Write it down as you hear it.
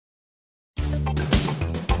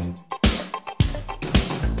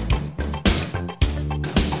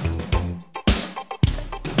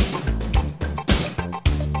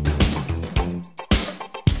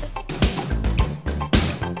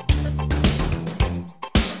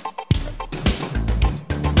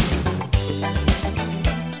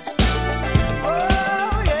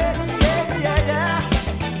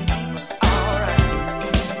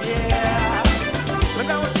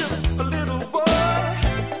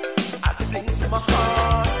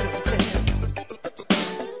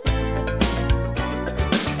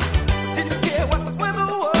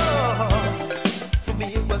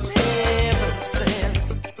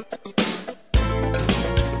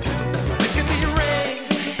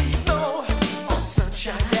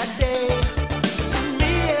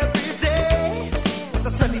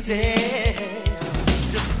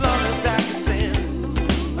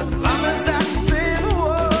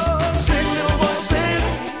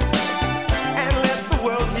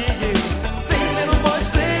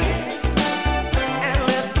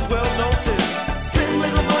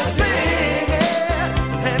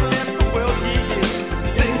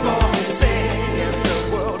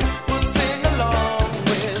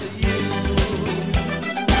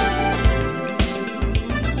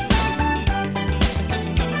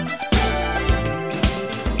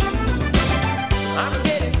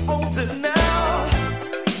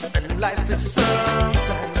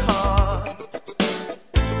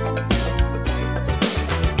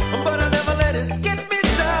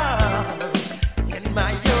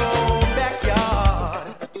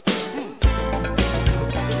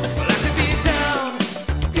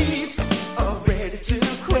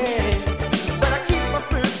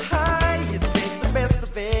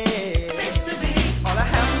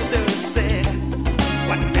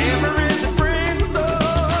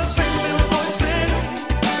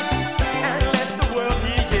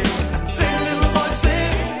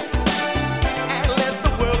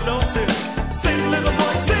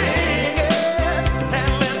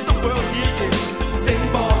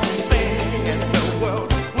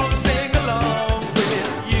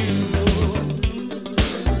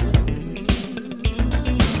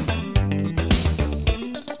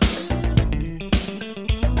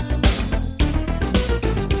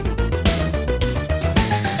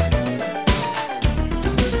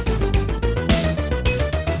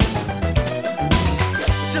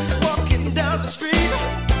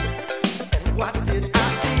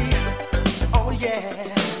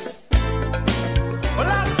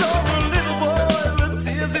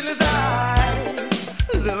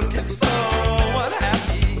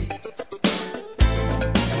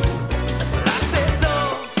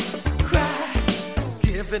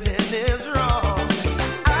living in is wrong.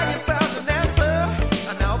 I have found an answer,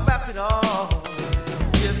 and now pass it on.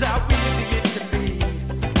 Here's how easy it can be.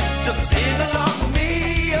 Just sing along with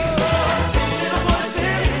me, oh. Sing, little boy,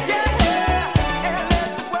 sing, yeah, and let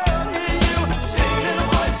the world hear you. Sing, little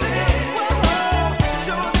boy, sing, whoa,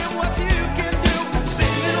 show them what you can do.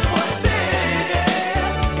 Sing, little boy, sing,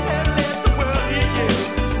 yeah, and let the world hear you.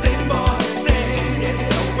 Sing, boy, sing, yeah,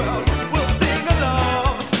 the world will sing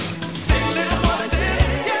along. Sing, little boy,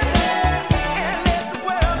 sing, yeah, and let the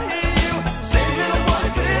world hear you. Sing, little boy,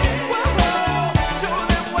 sing, whoa, show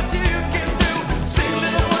them what you can do. Sing,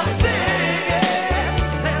 little boy, sing,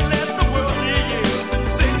 yeah, and let the world hear you.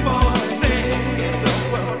 Sing, boy, sing, the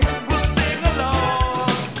world will sing along.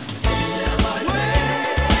 Sing, little boy, sing,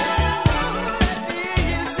 hear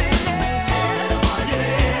you sing, yeah.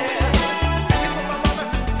 Sing it for my mama,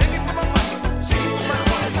 sing it for my papa, sing it for my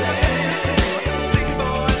boy, sing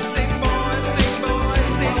boy, sing boy, sing boy,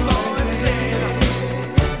 sing boy, sing.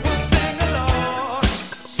 We'll sing along.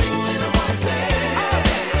 Sing, little boy, sing.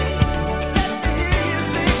 Let me hear you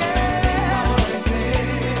sing it.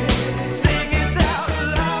 Sing it out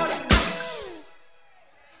loud.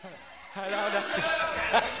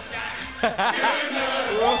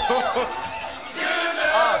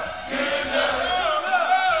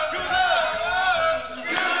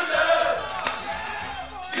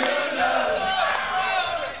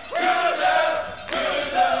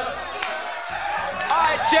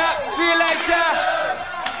 Alright, chaps, see you later.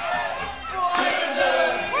 Hey,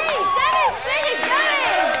 Dennis, where you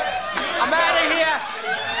going? I'm out of here.